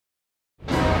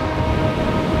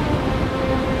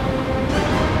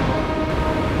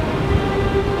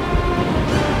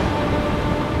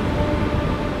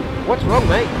wrong,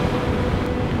 mate?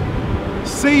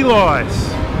 Sea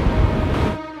lice!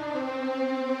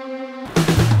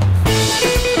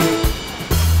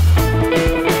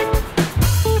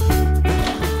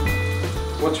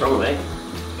 What's wrong, mate?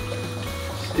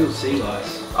 Still sea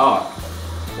lice. Oh,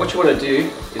 what you want to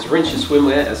do is rinse your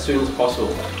swimwear as soon as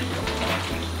possible.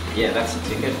 Yeah, that's the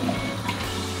ticket.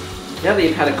 Now that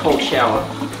you've had a cold shower,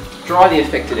 dry the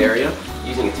affected area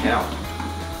using a towel.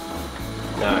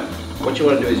 No, what you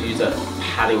want to do is use a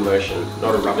patting motion,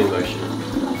 not a rubbing motion.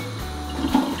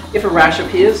 If a rash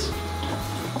appears,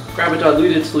 grab a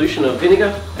diluted solution of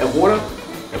vinegar and water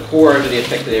and pour over the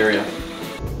affected area.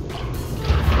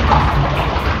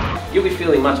 You'll be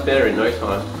feeling much better in no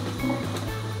time.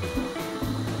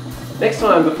 Next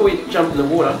time, before you jump in the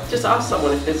water, just ask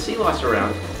someone if there's sea lice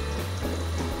around.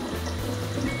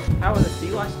 How are the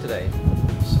sea lice today?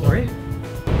 Sorry?